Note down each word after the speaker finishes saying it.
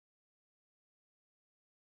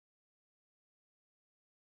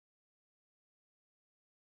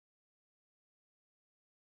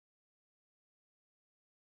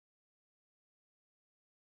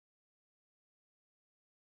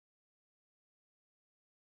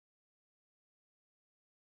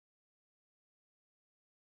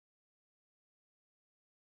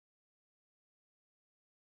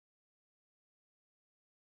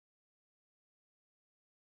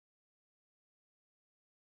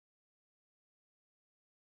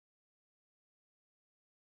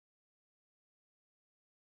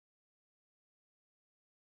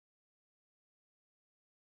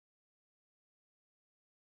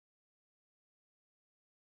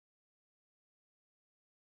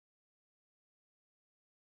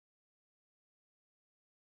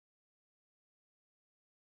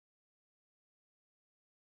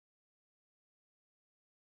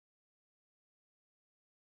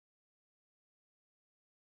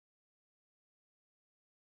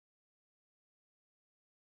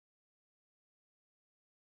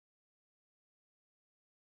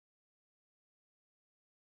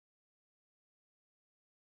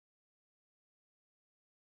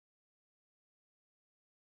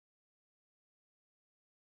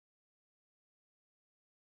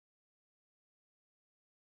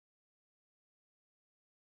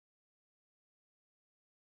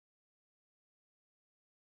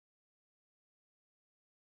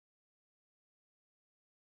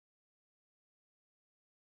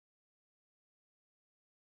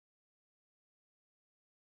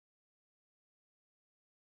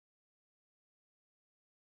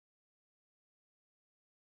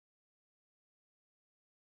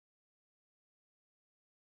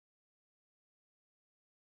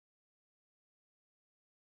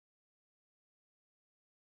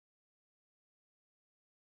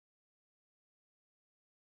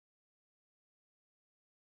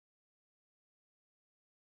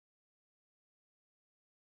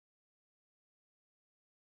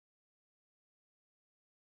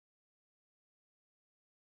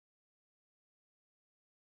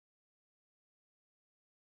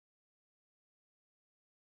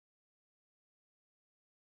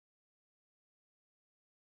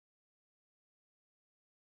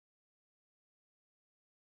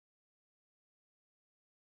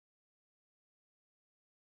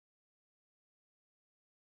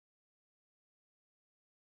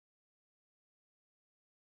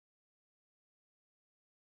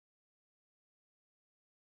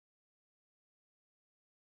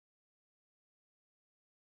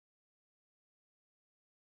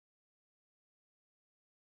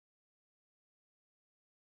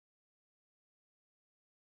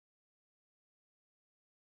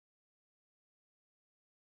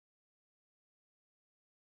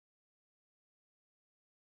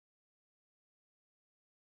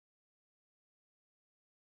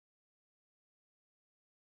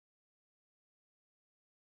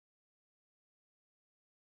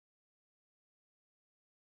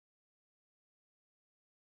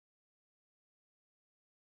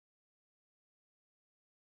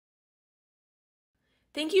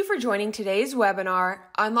Thank you for joining today's webinar,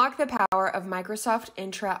 Unlock the Power of Microsoft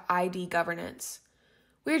Entra ID Governance.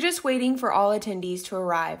 We're just waiting for all attendees to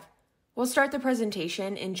arrive. We'll start the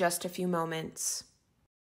presentation in just a few moments.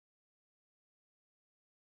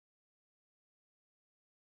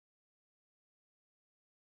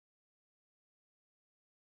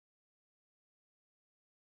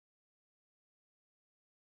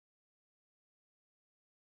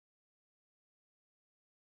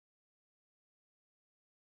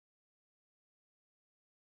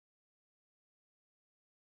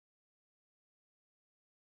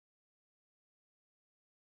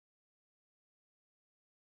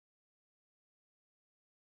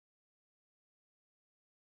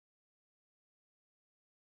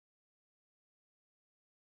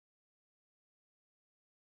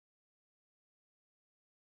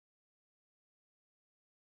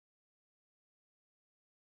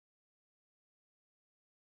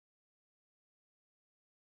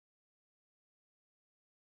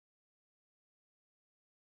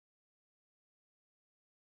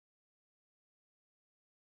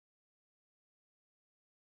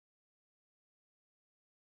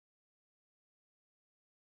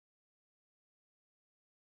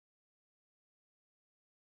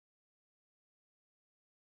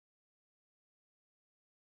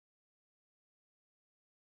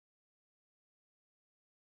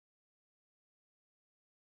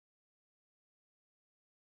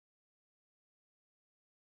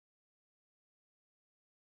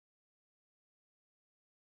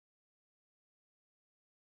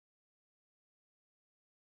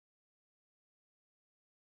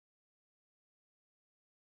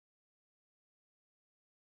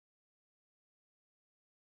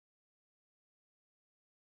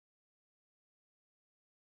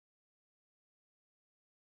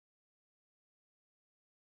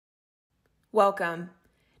 Welcome.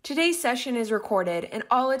 Today's session is recorded and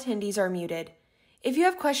all attendees are muted. If you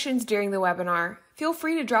have questions during the webinar, feel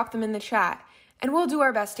free to drop them in the chat and we'll do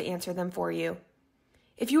our best to answer them for you.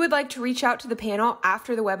 If you would like to reach out to the panel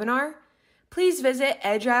after the webinar, please visit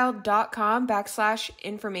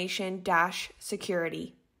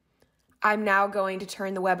edgile.com/information-security. I'm now going to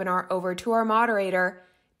turn the webinar over to our moderator,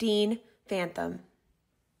 Dean Fantham.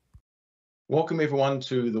 Welcome everyone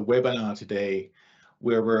to the webinar today,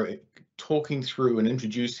 where we're talking through and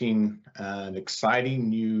introducing an exciting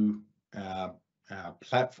new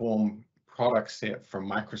platform product set from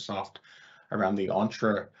Microsoft around the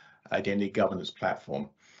Entra Identity Governance platform.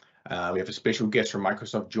 We have a special guest from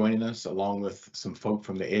Microsoft joining us, along with some folk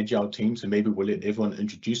from the Edgile team. So maybe we'll let everyone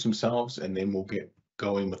introduce themselves, and then we'll get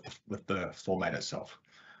going with the format itself.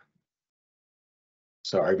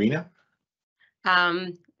 So Irina.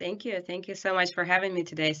 Thank you. Thank you so much for having me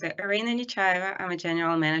today. So Irina Nechaeva, I'm a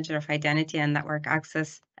General Manager of Identity and Network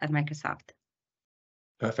Access at Microsoft.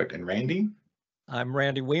 Perfect. And Randy? I'm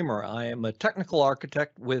Randy Wiemer. I am a technical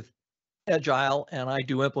architect with Edgile, and I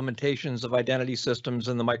do implementations of identity systems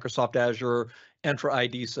in the Microsoft Azure Entra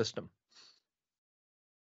ID system.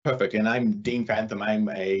 Perfect. And I'm Dean Fantham. I'm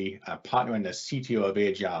a partner and a CTO of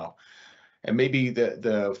Edgile. And maybe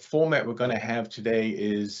the format we're going to have today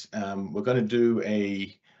is we're going to do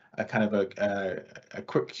a kind of a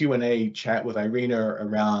quick Q&A chat with Irina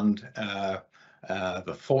around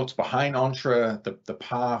the thoughts behind Entra, the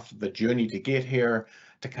path, the journey to get here,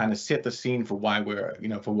 to kind of set the scene for why we're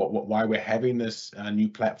why we're having this new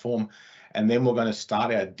platform, and then we're going to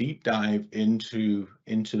start our deep dive into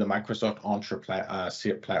the Microsoft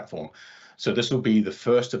Entra platform. So this will be the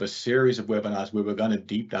first of a series of webinars where we're going to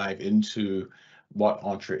deep dive into what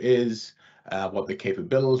Entra is, what the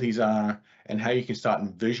capabilities are, and how you can start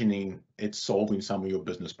envisioning it solving some of your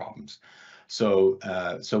business problems. So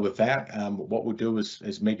with that, what we'll do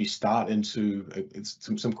is maybe start into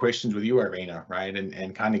some questions with you, Irina, right,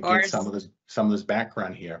 and kind of get some of this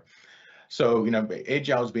background here. So,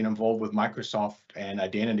 Edgile has been involved with Microsoft and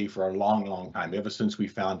identity for a long, long time, ever since we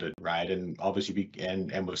founded, right? And obviously,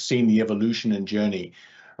 and we've seen the evolution and journey,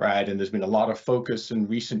 right? And there's been a lot of focus in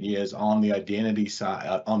recent years on the identity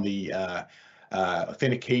side, on the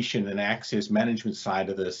authentication and access management side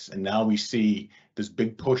of this. And now we see this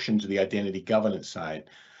big push into the identity governance side.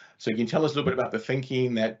 So you can tell us a little bit about the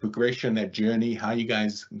thinking, that progression, that journey, how you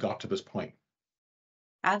guys got to this point.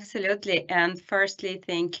 Absolutely. And firstly,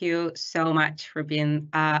 thank you so much for being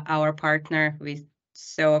our partner. We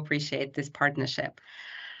so appreciate this partnership.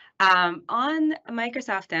 On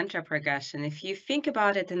Microsoft Entra progression, if you think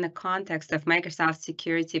about it in the context of Microsoft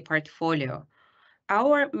security portfolio,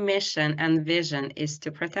 our mission and vision is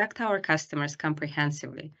to protect our customers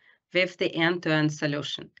comprehensively with the end-to-end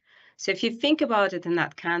solution. So if you think about it in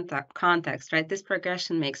that context, right, this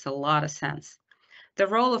progression makes a lot of sense. The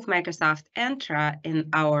role of Microsoft Entra in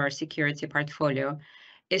our security portfolio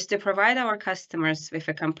is to provide our customers with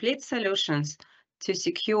a complete solutions to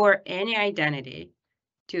secure any identity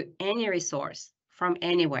to any resource from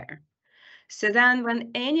anywhere. So then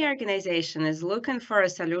when any organization is looking for a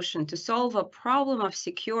solution to solve a problem of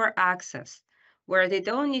secure access, where they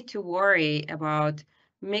don't need to worry about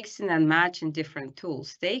mixing and matching different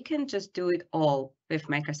tools, they can just do it all with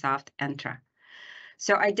Microsoft Entra.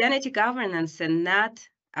 So identity governance in that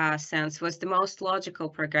sense was the most logical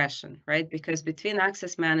progression, right? Because between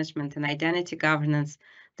access management and identity governance,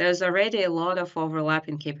 there's already a lot of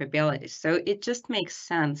overlapping capabilities. So it just makes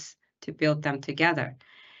sense to build them together.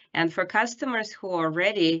 And for customers who are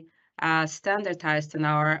already standardized on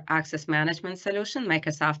our access management solution,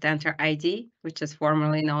 Microsoft Entra ID, which is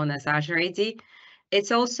formerly known as Azure AD,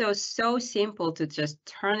 it's also so simple to just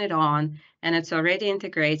turn it on, and it's already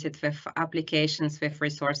integrated with applications with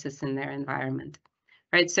resources in their environment,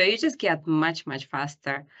 right? So you just get much, much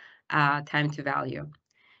faster time to value.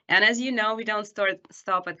 And as you know, we don't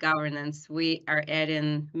stop at governance. We are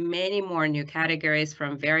adding many more new categories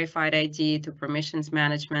from verified ID to permissions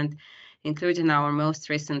management, including our most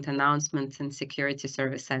recent announcements in security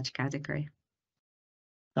service edge category.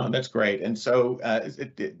 Oh, that's great. And so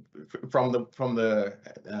from the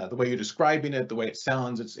way you're describing it, the way it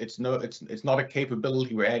sounds, it's not a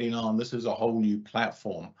capability we're adding on. This is a whole new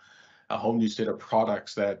platform, a whole new set of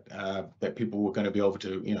products that people were going to be able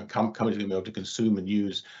to, come to be able to consume and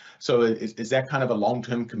use. So is that kind of a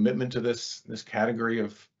long-term commitment to this category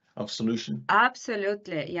of solution?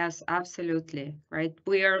 Absolutely, yes, absolutely, right.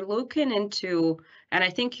 We are looking into, and I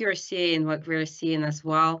think you're seeing what we're seeing as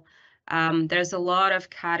well. There's a lot of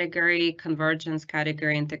category convergence,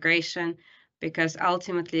 category integration, because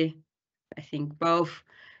ultimately, I think both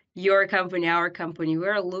your company, our company,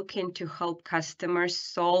 we're looking to help customers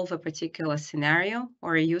solve a particular scenario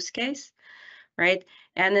or a use case, right?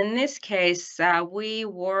 And in this case, we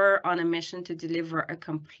were on a mission to deliver a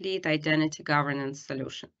complete identity governance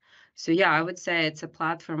solution. So yeah, I would say it's a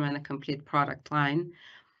platform and a complete product line.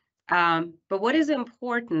 But what is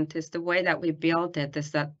important is the way that we built it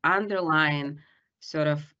is that underlying sort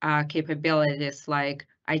of capabilities like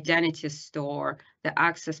identity store, the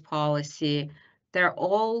access policy, they're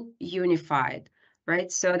all unified,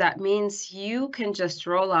 right? So that means you can just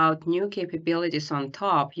roll out new capabilities on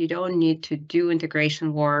top. You don't need to do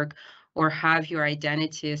integration work or have your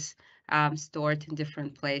identities stored in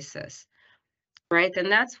different places, right? And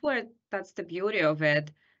that's the beauty of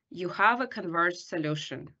it. You have a converged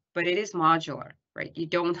solution, but it is modular, right? You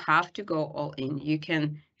don't have to go all in. You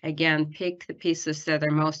can, again, pick the pieces that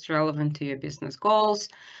are most relevant to your business goals.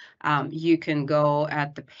 You can go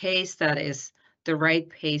at the pace that is the right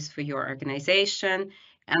pace for your organization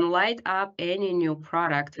and light up any new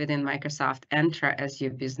product within Microsoft Entra as your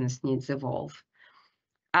business needs evolve.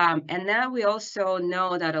 And now we also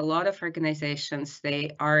know that a lot of organizations, they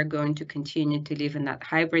are going to continue to live in that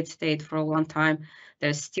hybrid state for a long time.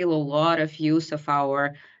 There's still a lot of use of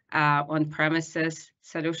our on-premises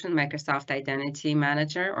solution, Microsoft Identity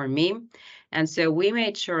Manager or MIM. And so we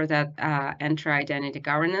made sure that Entra Identity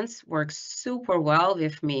Governance works super well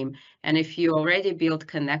with MIM. And if you already built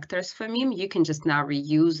connectors for MIM, you can just now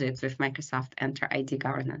reuse it with Microsoft Entra ID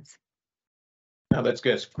Governance. No, that's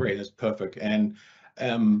good. That's great. That's perfect. And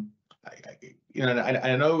I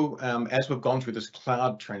know as we've gone through this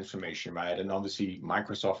cloud transformation, right, and obviously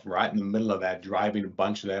Microsoft right in the middle of that, driving a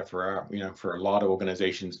bunch of that for for a lot of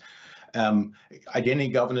organizations. Identity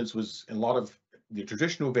governance was a lot of the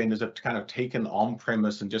traditional vendors have kind of taken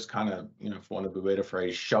on-premise and just kind of, for want of a better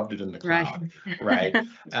phrase, shoved it in the cloud, right?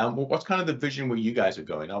 Well, what's kind of the vision where you guys are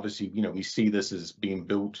going? Obviously, we see this as being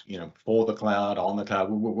built, for the cloud, on the cloud.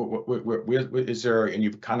 Where is there, and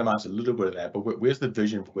you've kind of answered a little bit of that, but where's the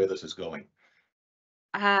vision for where this is going?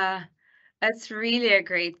 That's really a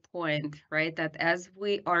great point, right? That as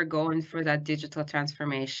we are going through that digital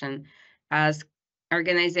transformation, as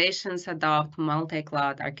organizations adopt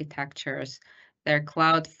multi-cloud architectures, they're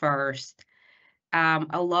cloud first.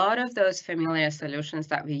 A lot of those familiar solutions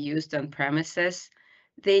that we used on premises,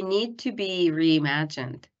 they need to be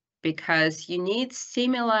reimagined because you need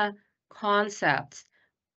similar concepts,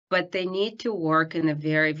 but they need to work in a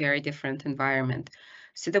very, very different environment.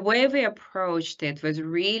 So the way we approached it was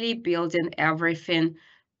really building everything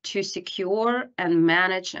to secure and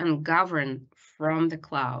manage and govern from the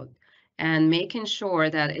cloud, and making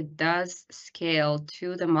sure that it does scale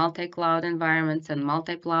to the multi-cloud environments and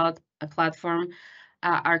multi-cloud platform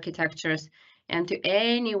architectures, and to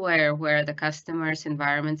anywhere where the customer's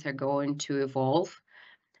environments are going to evolve.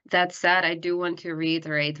 That said, I do want to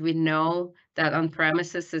reiterate, we know that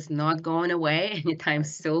on-premises is not going away anytime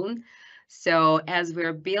soon. So as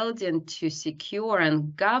we're building to secure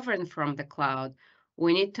and govern from the cloud,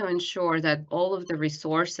 we need to ensure that all of the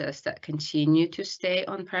resources that continue to stay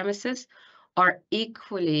on premises are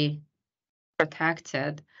equally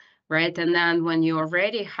protected, right? And then when you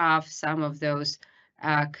already have some of those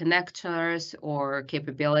connectors or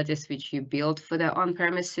capabilities which you build for the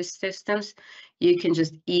on-premises systems, you can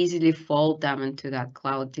just easily fold them into that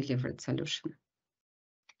cloud delivered solution.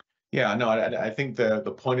 Yeah, no, I think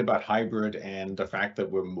the point about hybrid and the fact that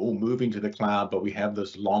we're all moving to the cloud, but we have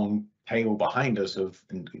this long tail behind us of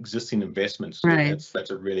existing investments. Right. That's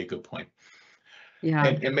a really good point. Yeah.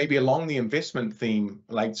 And maybe along the investment theme,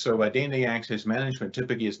 like, so identity access management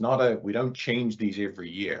typically is not we don't change these every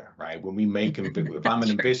year, right? When we make, if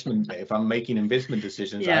I'm making investment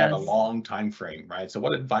decisions, I have a Yes. long time frame, right? So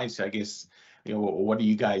what advice, I guess, what do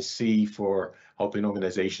you guys see for helping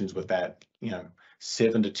organizations with that,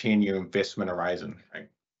 7 to 10 year investment horizon, right?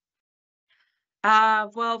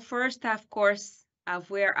 Well, first, of course,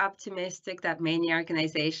 we're optimistic that many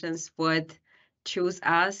organizations would choose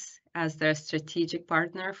us as their strategic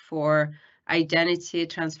partner for identity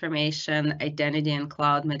transformation, identity and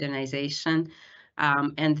cloud modernization,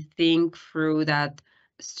 and think through that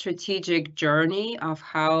strategic journey of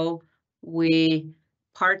how we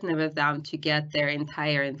partner with them to get their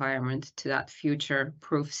entire environment to that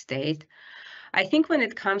future-proof state. I think when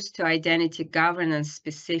it comes to identity governance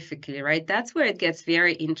specifically, right, that's where it gets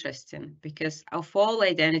very interesting, because of all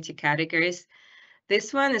identity categories,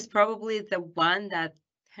 this one is probably the one that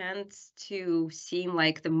tends to seem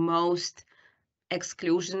like the most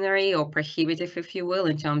exclusionary or prohibitive, if you will,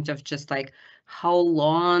 in terms of just like how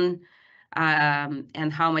long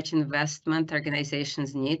and how much investment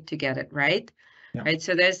organizations need to get it right. Yeah. Right.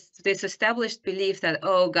 So there's this established belief that,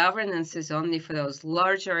 oh, governance is only for those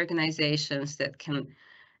larger organizations that can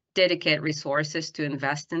dedicate resources to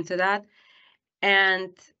invest into that.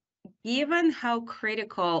 And given how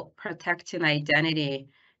critical protecting identity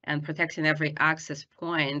and protecting every access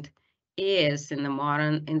point is in the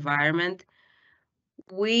modern environment,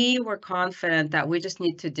 we were confident that we just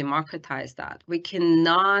need to democratize that. We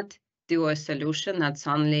cannot do a solution that's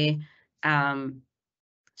only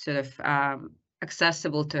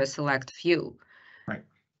accessible to a select few. Right.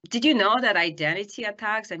 Did you know that identity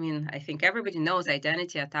attacks, I mean, I think everybody knows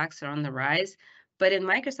identity attacks are on the rise, but in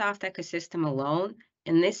Microsoft ecosystem alone,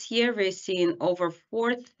 in this year, we're seeing over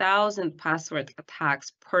 4,000 password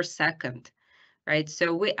attacks per second, right?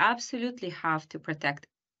 So we absolutely have to protect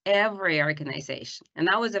every organization. And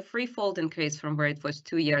that was a threefold increase from where it was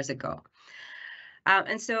 2 years ago.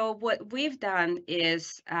 And so what we've done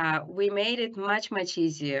is we made it much, much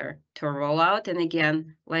easier to roll out. And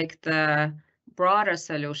again, like the broader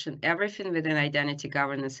solution, everything within identity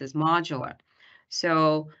governance is modular.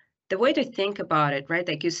 So the way to think about it, right,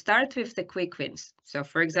 like you start with the quick wins. So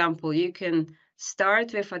for example, you can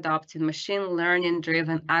start with adopting machine learning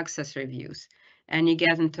driven access reviews, and you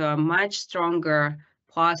get into a much stronger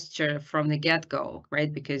posture from the get-go,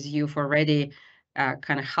 right? Because you've already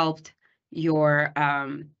kind of helped your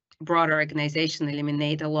broader organization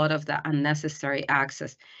eliminate a lot of the unnecessary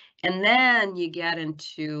access. And then you get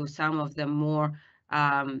into some of the more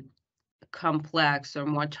complex or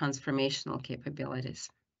more transformational capabilities.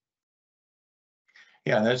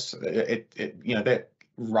 Yeah, that's it. That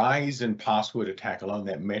rise in password attack alone,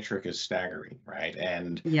 that metric is staggering, right?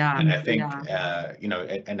 And I think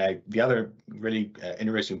the other really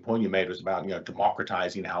interesting point you made was about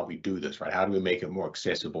democratizing how we do this, right? How do we make it more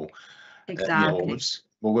accessible? Exactly.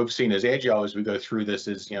 What we've seen as Edgile as we go through this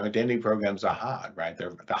is identity programs are hard, right?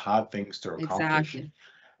 They're the hard things to accomplish. Exactly.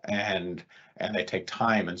 And they take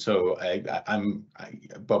time, and so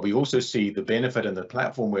but we also see the benefit in the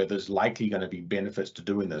platform where there's likely going to be benefits to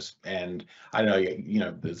doing this. And I don't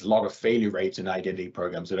know, there's a lot of failure rates in identity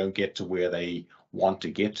programs that don't get to where they want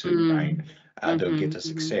to get to, right? Don't get to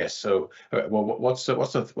success. So, well, what's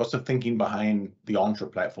the thinking behind the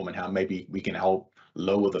Entra platform and how maybe we can help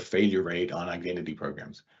lower the failure rate on identity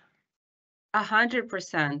programs?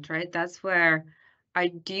 100%, right? That's where I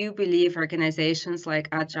do believe organizations like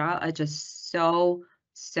Agile are just so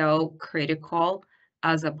critical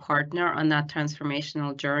as a partner on that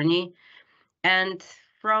transformational journey. And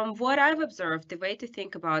from what I've observed, the way to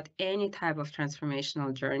think about any type of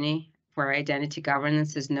transformational journey where identity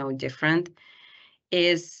governance is no different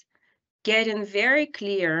is getting very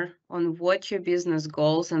clear on what your business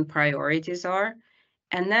goals and priorities are,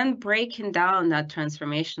 and then breaking down that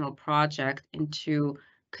transformational project into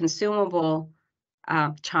consumable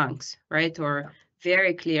chunks, right? Or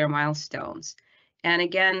very clear milestones. And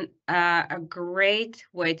again, a great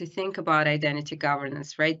way to think about identity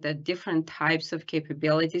governance, right? The different types of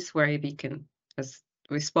capabilities where we can, as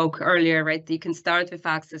we spoke earlier, right? You can start with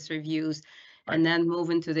access reviews and then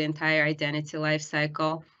move into the entire identity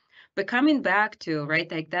lifecycle. But coming back to,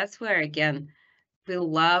 right, like that's where, again, we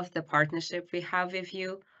love the partnership we have with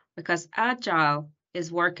you, because Agile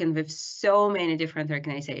is working with so many different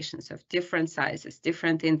organizations of different sizes,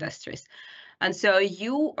 different industries. And so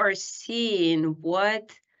you are seeing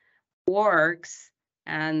what works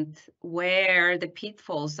and where the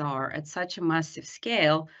pitfalls are at such a massive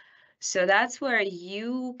scale. So that's where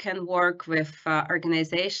you can work with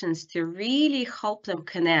organizations to really help them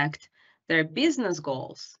connect their business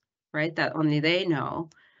goals, right, that only they know,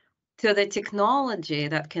 to the technology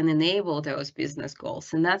that can enable those business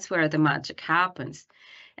goals. And that's where the magic happens.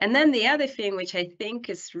 And then the other thing, which I think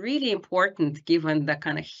is really important, given the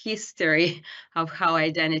kind of history of how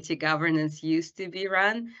identity governance used to be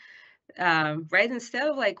run, right? Instead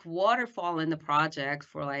of like waterfall in the project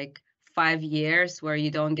for like 5 years where you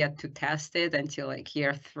don't get to test it until like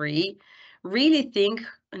year 3, really think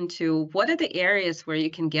into what are the areas where you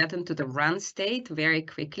can get into the run state very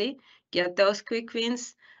quickly, get those quick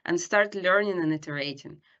wins, and start learning and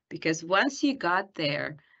iterating. Because once you got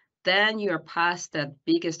there, then you're past that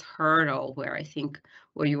biggest hurdle where I think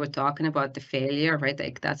where you were talking about the failure, right?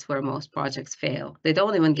 Like that's where most projects fail. They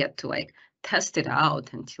don't even get to like test it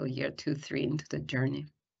out until year 2, 3 into the journey.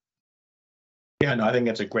 Yeah, no, I think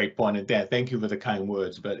that's a great point. And Dan, thank you for the kind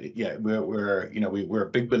words. But yeah, we're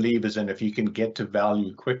big believers in if you can get to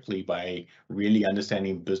value quickly by really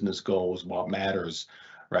understanding business goals, what matters,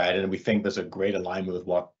 right? And we think there's a great alignment with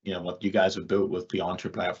what you guys have built with the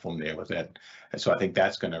Entra platform there with that. And so I think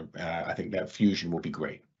that's I think that fusion will be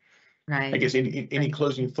great. Right. I guess any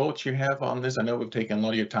closing thoughts you have on this? I know we've taken a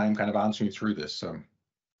lot of your time kind of answering through this. So.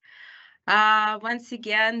 Once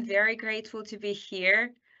again, very grateful to be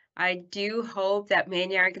here. I do hope that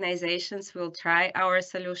many organizations will try our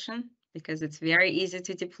solution because it's very easy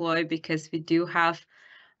to deploy, because we do have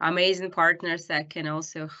amazing partners that can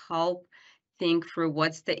also help think through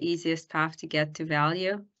what's the easiest path to get to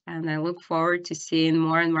value. And I look forward to seeing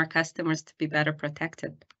more and more customers to be better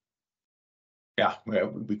protected. Yeah,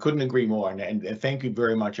 we couldn't agree more. And thank you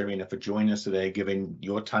very much, Irina, for joining us today, giving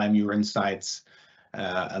your time, your insights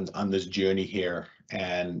on this journey here.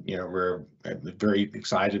 And we're very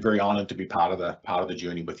excited, very honored to be part of the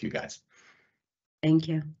journey with you guys. Thank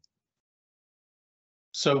you.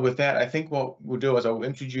 So with that, I think what we'll do is I'll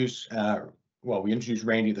introduce we introduced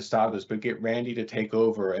Randy at the start of this, but get Randy to take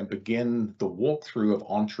over and begin the walkthrough of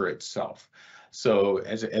Entra itself. So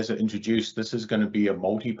as I introduced, this is going to be a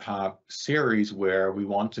multi-part series where we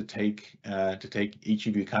want to take each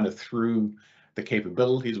of you kind of through the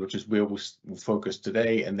capabilities, which is where we'll focus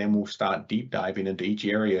today, and then we'll start deep diving into each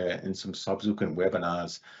area in some subsequent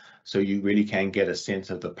webinars, so you really can get a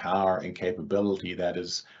sense of the power and capability that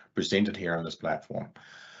is presented here on this platform.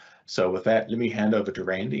 So with that, let me hand over to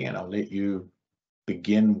Randy, and I'll let you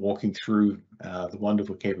begin walking through the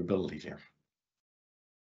wonderful capabilities here.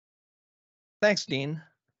 Thanks, Dean.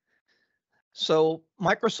 So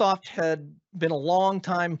Microsoft had been a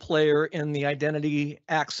long-time player in the identity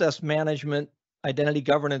access management, identity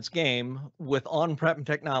governance game with on-prem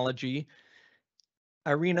technology.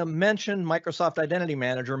 Irina mentioned Microsoft Identity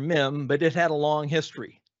Manager, MIM, but it had a long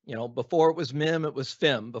history. Before it was MIM, it was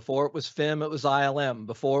FIM. Before it was FIM, it was ILM.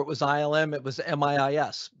 Before it was ILM, it was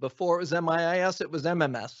MIIS. Before it was MIIS, it was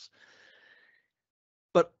MMS.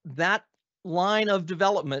 But that line of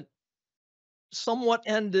development somewhat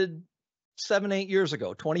ended 7-8 years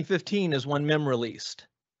ago. 2015 is when MIM released.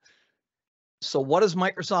 So what has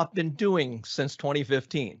Microsoft been doing since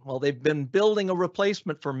 2015? Well, they've been building a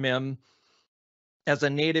replacement for MIM as a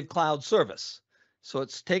native cloud service. So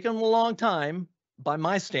it's taken a long time by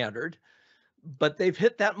my standard, but they've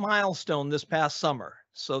hit that milestone this past summer.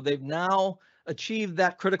 So they've now achieved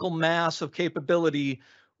that critical mass of capability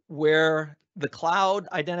where the cloud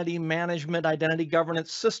identity management, identity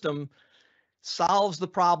governance system solves the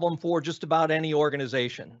problem for just about any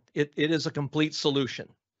organization. It is a complete solution.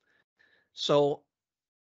 So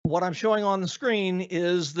what I'm showing on the screen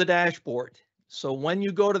is the dashboard. So when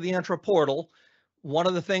you go to the Entra portal, one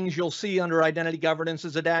of the things you'll see under identity governance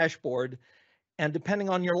is a dashboard. And depending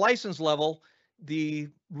on your license level, the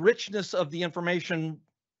richness of the information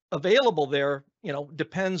available there,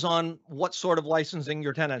 depends on what sort of licensing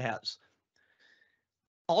your tenant has.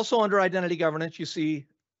 Also under identity governance, you see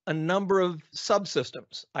a number of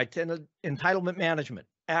subsystems: entitlement management,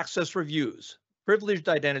 access reviews, privileged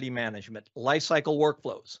identity management, lifecycle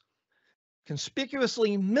workflows.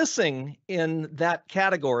 Conspicuously missing in that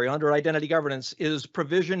category under identity governance is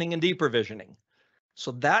provisioning and deprovisioning.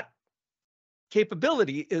 So that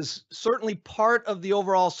capability is certainly part of the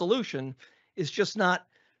overall solution, is just not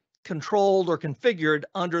controlled or configured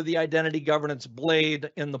under the identity governance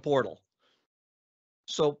blade in the portal.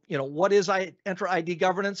 So, what is Entra ID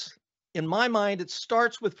governance? In my mind, it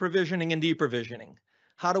starts with provisioning and deprovisioning.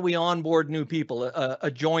 How do we onboard new people,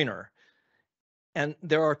 a joiner? And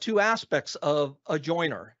there are two aspects of a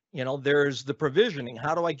joiner. There's the provisioning.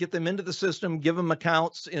 How do I get them into the system, give them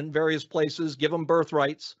accounts in various places, give them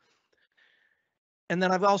birthrights? And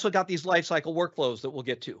then I've also got these lifecycle workflows that we'll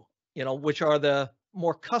get to, which are the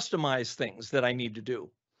more customized things that I need to do.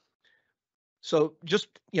 So just,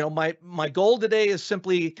 my goal today is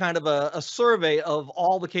simply kind of a survey of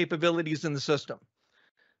all the capabilities in the system.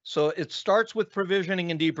 So it starts with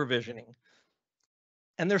provisioning and deprovisioning.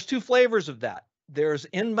 And there's two flavors of that. There's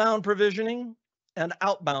inbound provisioning and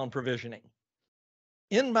outbound provisioning.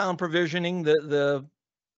 Inbound provisioning, the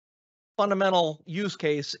fundamental use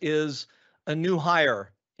case is a new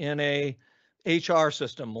hire in a HR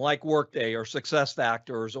system like Workday or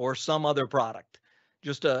SuccessFactors or some other product.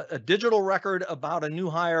 Just a digital record about a new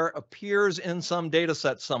hire appears in some data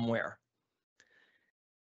set somewhere.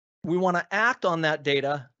 We want to act on that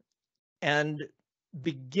data and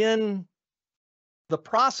begin the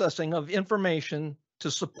processing of information to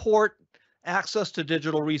support access to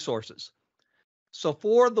digital resources. So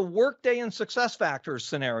for the Workday and SuccessFactors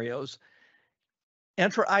scenarios,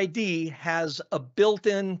 Entra ID has a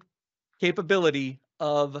built-in capability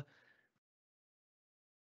of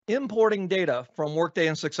importing data from Workday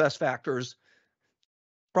and SuccessFactors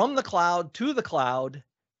from the cloud to the cloud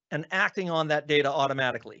and acting on that data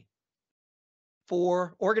automatically.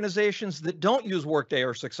 For organizations that don't use Workday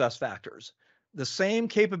or SuccessFactors, the same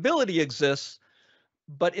capability exists,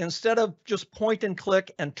 but instead of just point and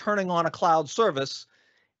click and turning on a cloud service,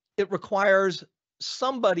 it requires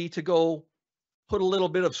somebody to go put a little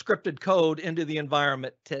bit of scripted code into the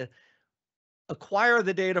environment to acquire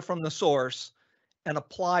the data from the source and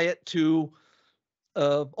apply it to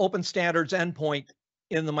open standards endpoint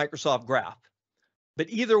in the Microsoft Graph. But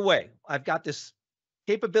either way, I've got this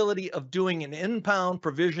capability of doing an inbound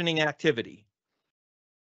provisioning activity.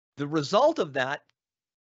 The result of that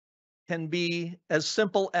can be as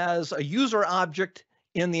simple as a user object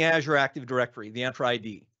in the Azure Active Directory, the Entra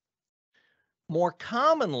ID. More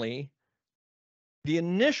commonly, the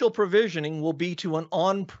initial provisioning will be to an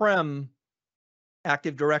on-prem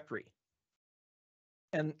Active Directory.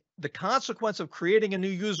 And the consequence of creating a new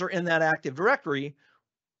user in that Active Directory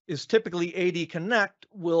is typically AD Connect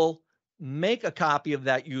will make a copy of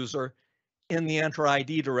that user in the Entra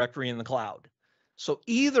ID directory in the cloud. So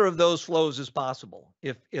either of those flows is possible.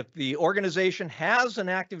 If the organization has an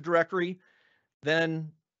Active Directory,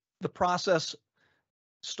 then the process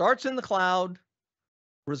starts in the cloud,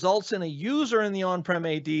 results in a user in the on-prem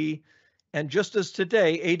AD, and just as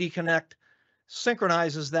today, AD Connect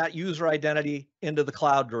synchronizes that user identity into the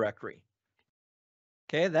cloud directory.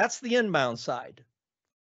 Okay, that's the inbound side.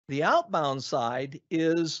 The outbound side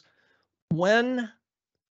is when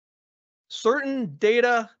certain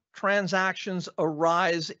data transactions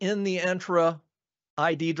arise in the Entra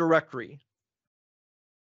ID directory.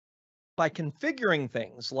 By configuring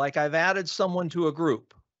things like I've added someone to a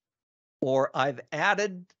group, or I've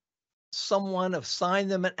added someone, assigned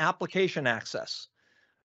them an application access.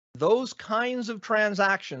 Those kinds of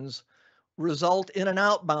transactions result in an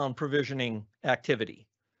outbound provisioning activity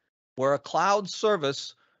where a cloud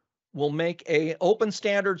service will make an open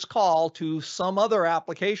standards call to some other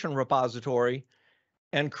application repository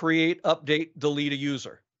and create, update, delete a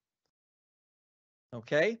user.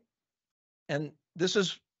 Okay? And this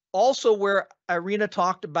is also where Irina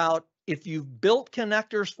talked about if you've built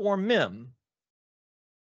connectors for MIM,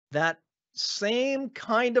 that same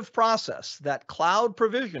kind of process, that cloud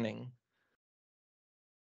provisioning,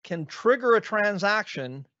 can trigger a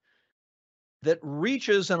transaction that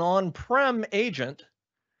reaches an on-prem agent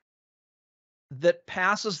that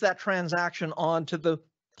passes that transaction on to the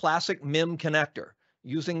classic MIM connector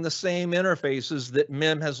using the same interfaces that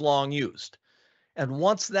MIM has long used. And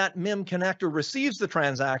once that MIM connector receives the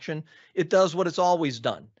transaction, it does what it's always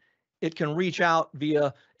done. It can reach out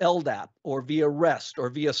via LDAP or via REST or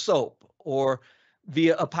via SOAP or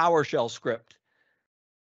via a PowerShell script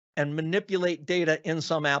and manipulate data in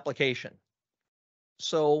some application.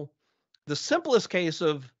 So the simplest case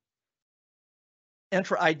of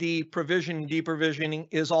Entra ID provisioning, deprovisioning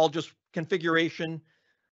is all just configuration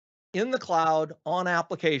in the cloud on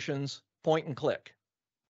applications, point and click.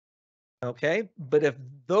 Okay, but if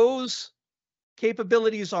those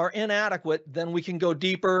capabilities are inadequate, then we can go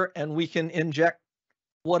deeper and we can inject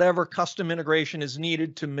whatever custom integration is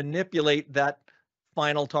needed to manipulate that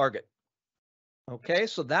final target. Okay,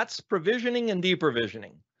 so that's provisioning and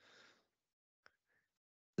deprovisioning.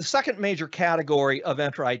 The second major category of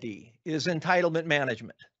Entra ID is entitlement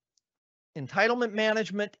management. Entitlement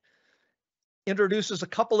management introduces a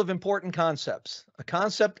couple of important concepts, a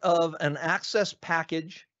concept of an access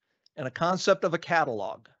package and a concept of a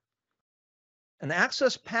catalog. An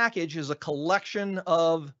access package is a collection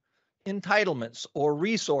of entitlements or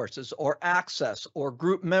resources or access or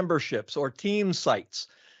group memberships or team sites.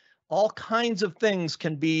 All kinds of things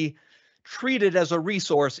can be treated as a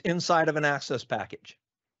resource inside of an access package.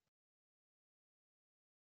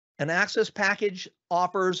 An access package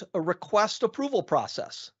offers a request approval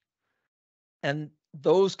process, and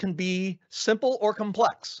those can be simple or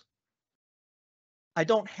complex. I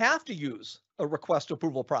don't have to use a request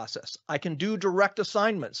approval process. I can do direct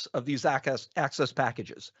assignments of these access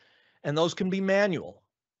packages, and those can be manual.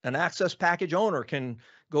 An access package owner can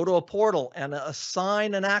go to a portal and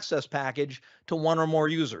assign an access package to one or more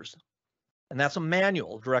users, and that's a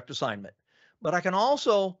manual direct assignment. But I can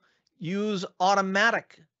also use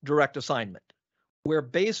automatic direct assignment, where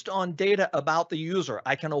based on data about the user,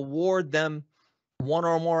 I can award them one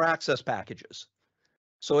or more access packages.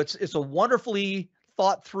 So it's a wonderfully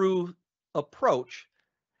thought through approach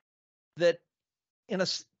that in a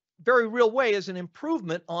very real way is an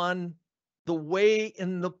improvement on the way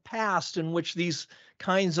in the past in which these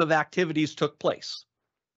kinds of activities took place.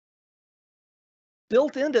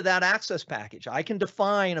 Built into that access package, I can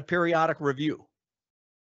define a periodic review.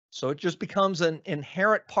 So it just becomes an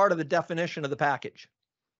inherent part of the definition of the package.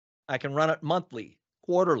 I can run it monthly,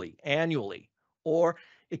 quarterly, annually, or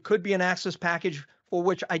it could be an access package for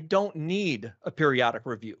which I don't need a periodic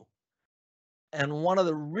review. And one of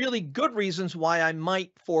the really good reasons why I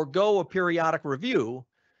might forego a periodic review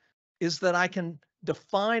is that I can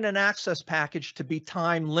define an access package to be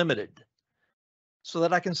time limited, so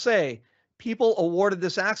that I can say, people awarded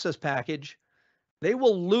this access package, they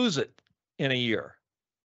will lose it in a year.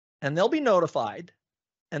 And they'll be notified,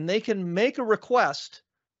 and they can make a request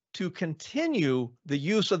to continue the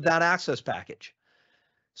use of that access package.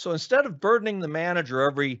 So instead of burdening the manager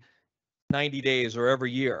every 90 days or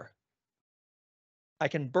every year, I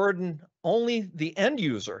can burden only the end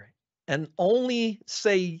user and only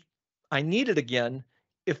say I need it again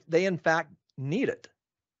if they in fact need it.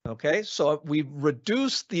 Okay, so we've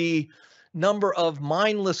reduced the number of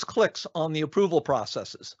mindless clicks on the approval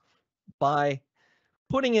processes by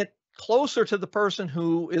putting it closer to the person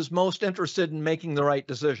who is most interested in making the right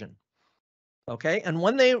decision. Okay, and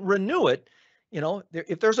when they renew it, you know,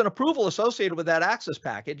 if there's an approval associated with that access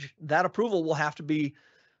package, that approval will have to be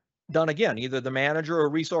done again, either the manager or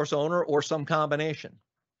resource owner or some combination.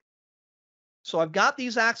 So I've got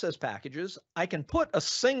these access packages. I can put a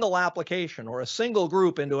single application or a single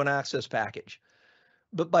group into an access package.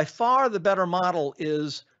 But by far the better model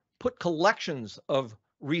is put collections of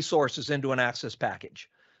resources into an access package.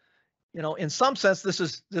 You know, in some sense, this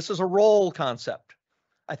is a role concept.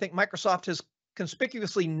 I think Microsoft has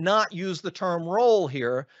conspicuously not used the term role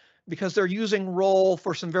here because they're using role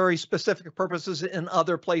for some very specific purposes in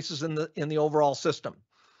other places in the overall system.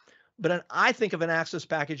 But I think of an access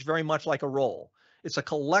package very much like a role. It's a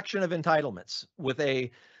collection of entitlements with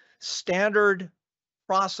a standard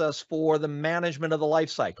process for the management of the life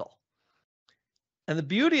cycle. And the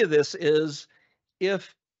beauty of this is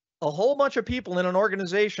if a whole bunch of people in an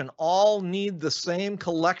organization all need the same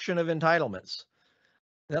collection of entitlements,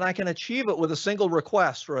 then I can achieve it with a single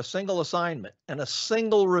request or a single assignment and a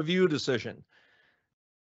single review decision,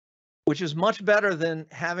 which is much better than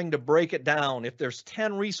having to break it down. If there's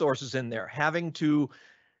 10 resources in there, having to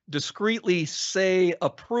discreetly say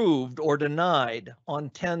approved or denied on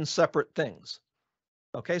 10 separate things.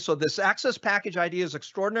 Okay, so this access package idea is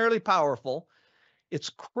extraordinarily powerful. It's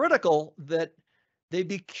critical that they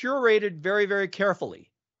be curated very, very carefully.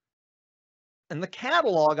 And the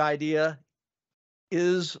catalog idea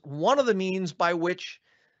is one of the means by which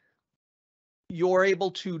you're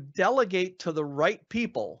able to delegate to the right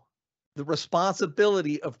people the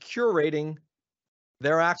responsibility of curating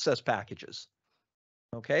their access packages.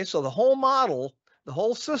 Okay, so the whole model, the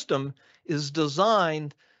whole system is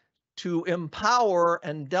designed to empower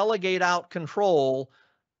and delegate out control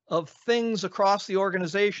of things across the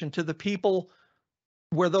organization to the people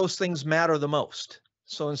where those things matter the most.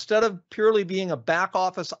 So instead of purely being a back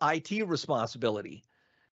office IT responsibility,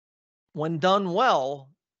 when done well,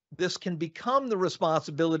 this can become the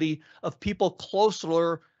responsibility of people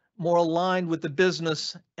closer, more aligned with the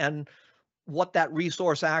business and what that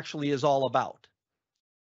resource actually is all about.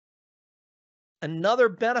 Another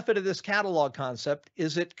benefit of this catalog concept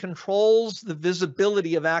is it controls the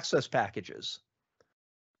visibility of access packages.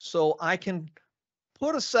 So I can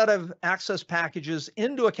put a set of access packages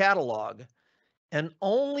into a catalog, and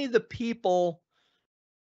only the people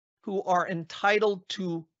who are entitled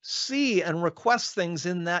to see and request things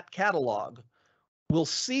in that catalog will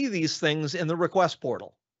see these things in the request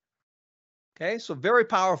portal. Okay, so very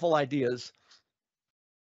powerful ideas.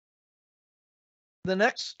 The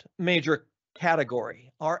next major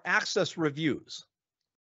category are access reviews.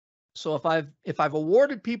 So if I've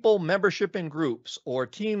awarded people membership in groups or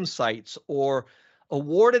team sites or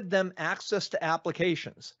awarded them access to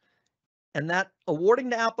applications, and that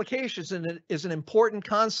awarding to applications is an important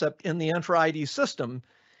concept in the Entra ID system,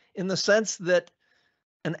 in the sense that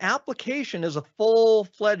an application is a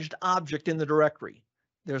full-fledged object in the directory.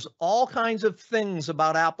 There's all kinds of things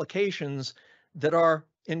about applications that are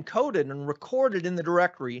encoded and recorded in the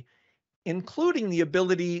directory, including the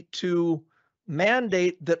ability to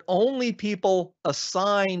mandate that only people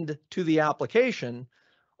assigned to the application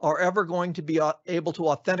are ever going to be able to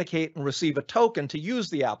authenticate and receive a token to use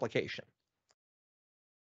the application.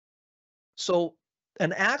 So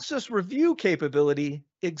an access review capability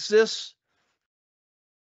exists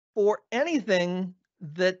for anything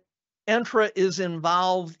that Entra is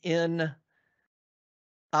involved in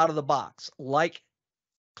out of the box, like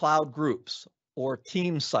cloud groups or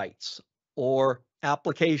team sites or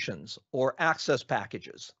applications or access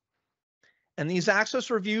packages. And these access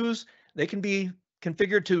reviews, they can be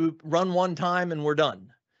configured to run one time and we're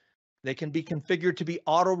done. They can be configured to be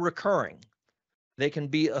auto-recurring. They can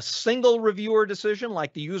be a single reviewer decision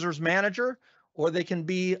like the user's manager, or they can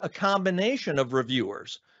be a combination of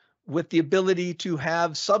reviewers with the ability to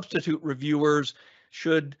have substitute reviewers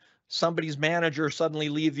should somebody's manager suddenly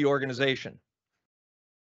leave the organization.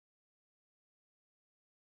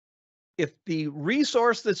 If the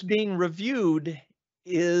resource that's being reviewed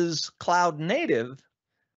is cloud native,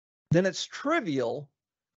 then it's trivial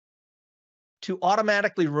to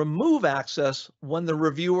automatically remove access when the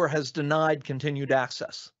reviewer has denied continued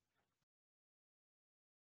access.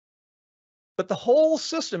 But the whole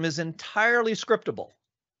system is entirely scriptable.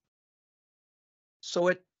 So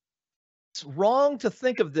it's wrong to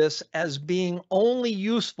think of this as being only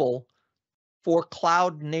useful for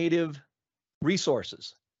cloud native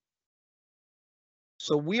resources.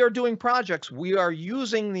 So we are doing projects. We are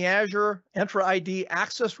using the Azure Entra ID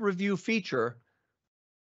access review feature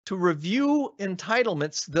to review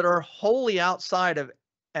entitlements that are wholly outside of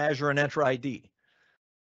Azure and Entra ID.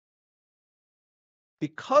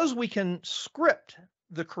 Because we can script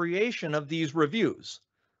the creation of these reviews,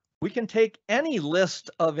 we can take any list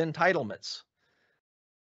of entitlements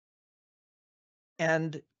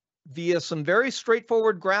and via some very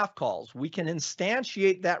straightforward graph calls, we can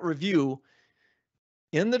instantiate that review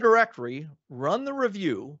in the directory, run the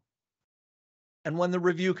review, and when the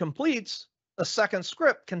review completes, a second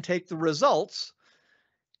script can take the results,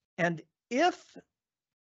 and if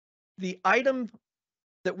the item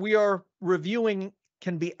that we are reviewing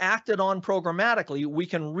can be acted on programmatically, we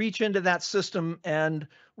can reach into that system and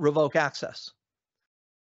revoke access.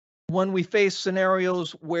 When we face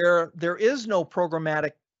scenarios where there is no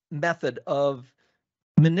programmatic method of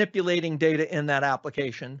manipulating data in that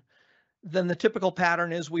application, then the typical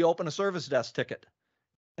pattern is we open a service desk ticket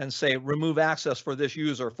and say, remove access for this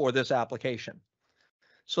user for this application.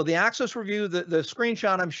 So the access review, the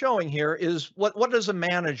screenshot I'm showing here is what does a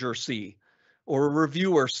manager see or a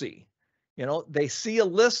reviewer see? You know, they see a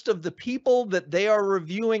list of the people that they are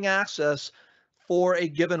reviewing access for a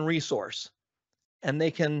given resource, and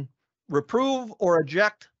they can reprove or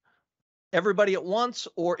eject everybody at once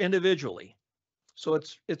or individually. So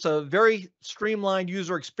it's a very streamlined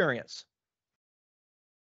user experience.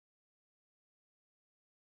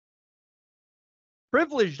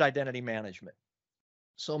 Privileged identity management.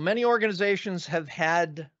 So many organizations have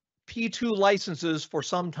had P2 licenses for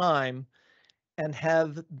some time and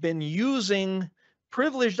have been using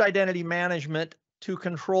privileged identity management to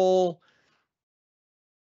control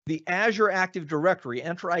the Azure Active Directory,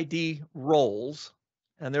 Entra ID roles,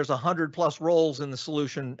 and there's 100+ roles in the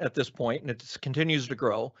solution at this point, and it continues to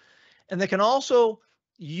grow. And they can also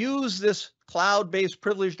use this cloud-based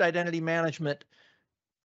privileged identity management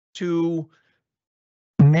to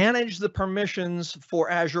manage the permissions for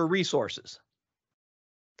Azure resources.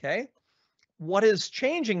 Okay. What is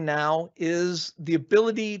changing now is the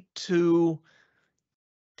ability to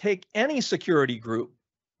take any security group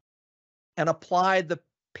and apply the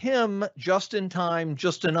PIM just-in-time,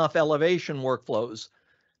 just-enough elevation workflows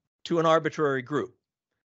to an arbitrary group.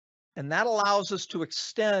 And that allows us to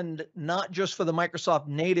extend not just for the Microsoft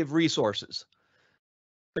native resources,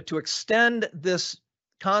 But to extend this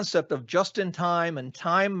concept of just-in-time and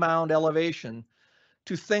time-bound elevation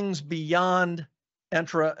to things beyond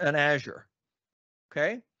Entra and Azure,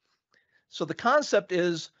 okay? So the concept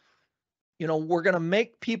is, we're going to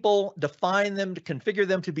make people, define them, to configure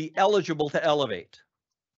them to be eligible to elevate.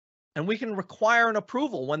 And we can require an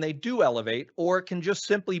approval when they do elevate, or it can just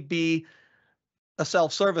simply be a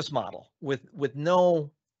self-service model with no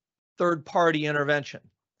third-party intervention.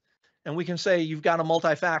 And we can say you've got a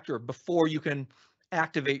multi-factor before you can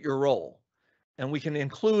activate your role. And we can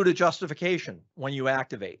include a justification when you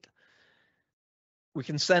activate. We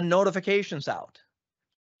can send notifications out.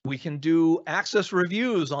 We can do access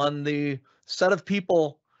reviews on the set of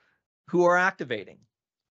people who are activating.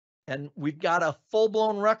 And we've got a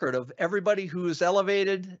full-blown record of everybody who's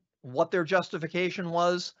elevated, what their justification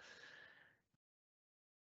was.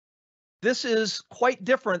 This is quite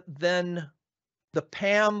different than the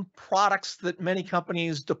PAM products that many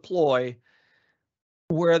companies deploy,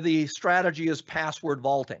 where the strategy is password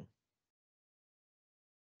vaulting.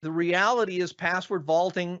 The reality is password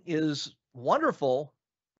vaulting is wonderful,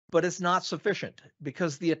 but it's not sufficient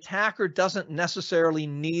because the attacker doesn't necessarily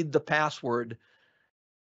need the password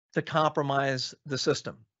to compromise the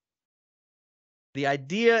system. The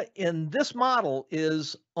idea in this model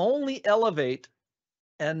is only elevate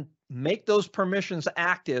and make those permissions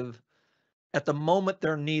active at the moment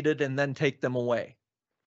they're needed and then take them away.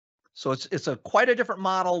 So it's quite a different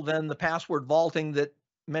model than the password vaulting that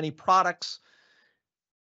many products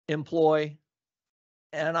employ.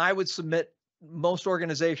 And I would submit most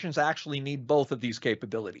organizations actually need both of these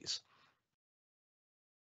capabilities.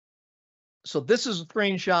 So this is a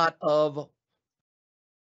screenshot of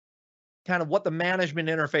kind of what the management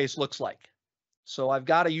interface looks like. So I've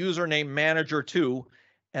got a user named Manager2,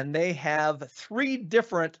 and they have 3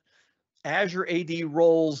 different Azure AD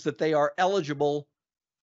roles that they are eligible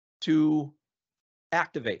to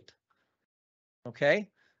activate. Okay.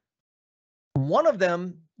 One of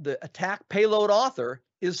them, the attack payload author,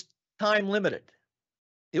 is time limited.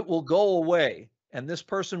 It will go away, and this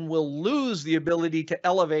person will lose the ability to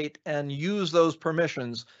elevate and use those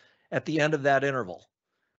permissions at the end of that interval.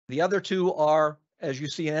 The other 2 are, as you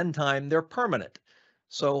see in end time, they're permanent.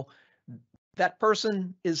 So that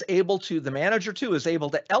person is able to, the Manager2 is able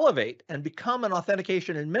to elevate and become an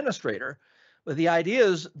authentication administrator. But the idea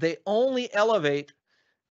is they only elevate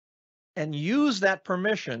and use that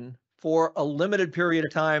permission for a limited period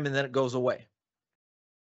of time, and then it goes away.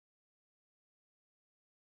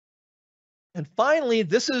 And finally,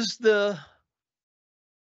 this is the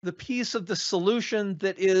piece of the solution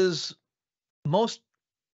that is most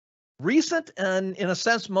recent and, in a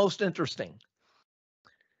sense, most interesting.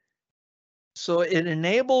 So it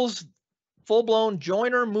enables full-blown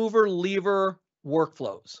joiner, mover, leaver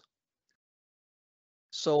workflows.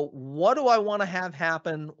 So what do I want to have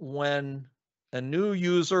happen when a new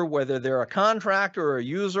user, whether they're a contractor or a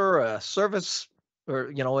user, a service, or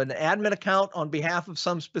an admin account on behalf of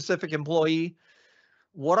some specific employee,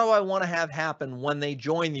 what do I want to have happen when they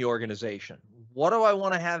join the organization? What do I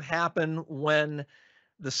want to have happen when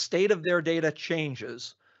the state of their data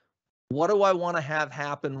changes? What do I want to have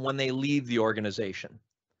happen when they leave the organization?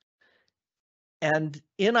 And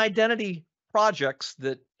in identity projects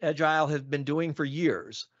that Edgile has been doing for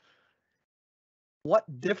years, what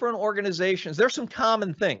different organizations, there's some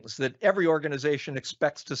common things that every organization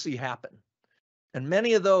expects to see happen. And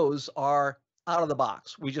many of those are out of the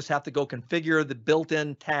box. We just have to go configure the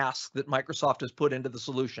built-in tasks that Microsoft has put into the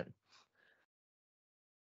solution.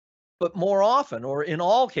 But more often, or in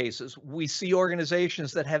all cases, we see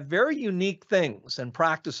organizations that have very unique things and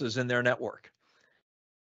practices in their network.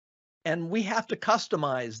 And we have to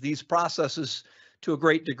customize these processes to a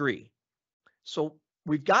great degree. So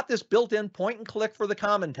we've got this built-in point and click for the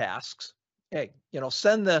common tasks. Hey,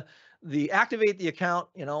 send the activate the account,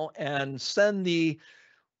 and send the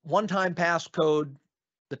one-time passcode,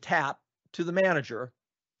 the tap, to the manager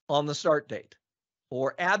on the start date,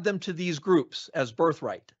 or add them to these groups as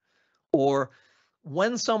birthright, or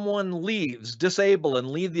when someone leaves, disable and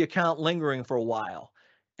leave the account lingering for a while,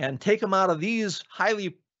 and take them out of these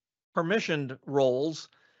highly permissioned roles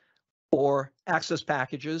or access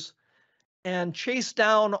packages, and chase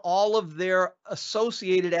down all of their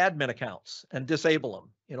associated admin accounts and disable them.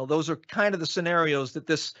 Those are kind of the scenarios that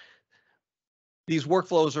these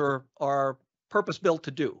workflows are purpose-built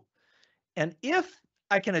to do. And if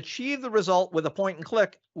I can achieve the result with a point and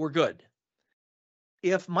click, we're good.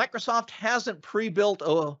 If Microsoft hasn't pre-built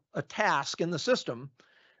a task in the system,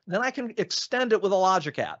 then I can extend it with a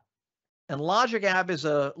logic app. And logic app is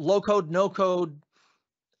a low-code, no-code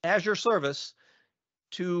Azure service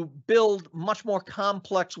to build much more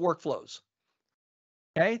complex workflows.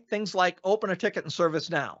 Okay, things like open a ticket in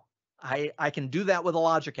ServiceNow. I can do that with a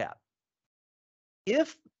Logic app.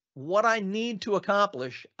 If what I need to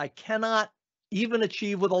accomplish, I cannot even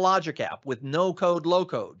achieve with a Logic app with no code, low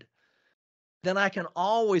code, then I can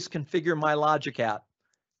always configure my Logic app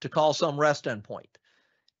to call some REST endpoint.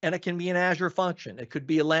 And it can be an Azure function. It could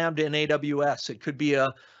be a Lambda in AWS. It could be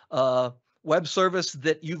a web service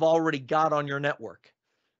that you've already got on your network.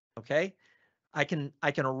 Okay, I can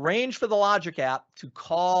arrange for the Logic app to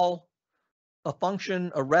call a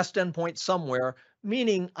function, a REST endpoint somewhere,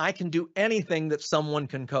 meaning I can do anything that someone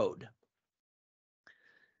can code.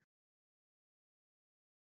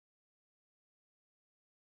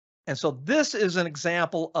 And so this is an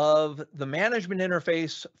example of the management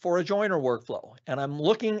interface for a joiner workflow. And I'm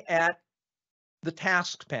looking at the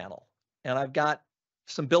tasks panel, and I've got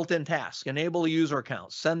some built-in tasks: enable a user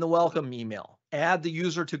account, send the welcome email, add the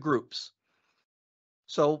user to groups.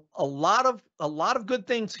 So a lot of good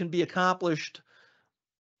things can be accomplished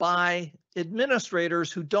by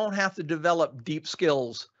administrators who don't have to develop deep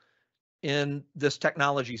skills in this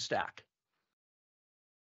technology stack.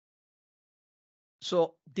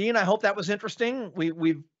 So, Dean, I hope that was interesting.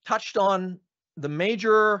 We've touched on the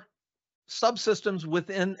major subsystems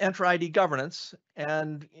within Entra ID Governance,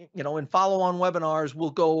 and in follow-on webinars, we'll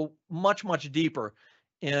go much deeper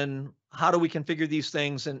in how do we configure these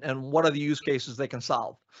things and what are the use cases they can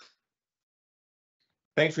solve.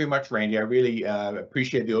 Thanks very much, Randy. I really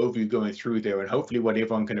appreciate the overview going through there, and hopefully what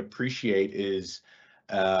everyone can appreciate is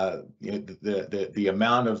the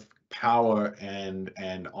amount of power and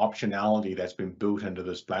optionality that's been built into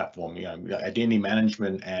this platform. Identity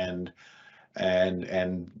management and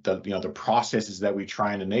the processes that we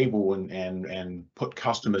try and enable and put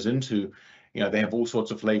customers into, they have all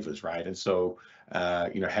sorts of flavors, right? And so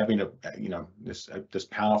having this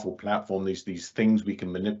powerful platform, these things we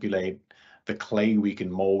can manipulate, the clay we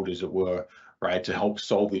can mold, as it were, right, to help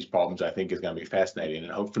solve these problems, I think is going to be fascinating.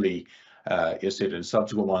 And hopefully, as said, in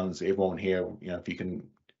subsequent ones, everyone here, if you can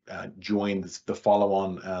join the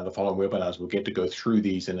following webinars, we'll get to go through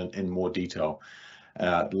these in more detail.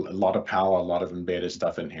 A lot of power, a lot of embedded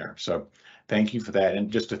stuff in here. So thank you for that. And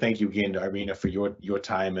just to thank you again to Irina for your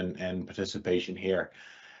time and participation here.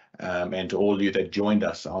 And to all of you that joined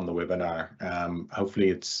us on the webinar. Hopefully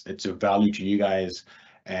it's of value to you guys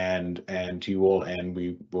and to you all, and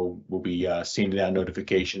we'll be sending out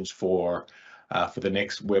notifications for the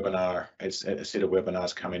next webinar. It's a set of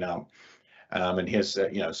webinars coming up. And here's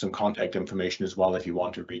some contact information as well if you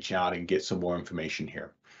want to reach out and get some more information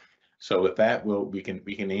here. So with that, we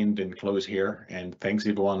can end and close here. And thanks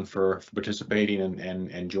everyone for participating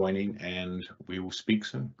and joining, and we will speak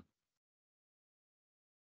soon.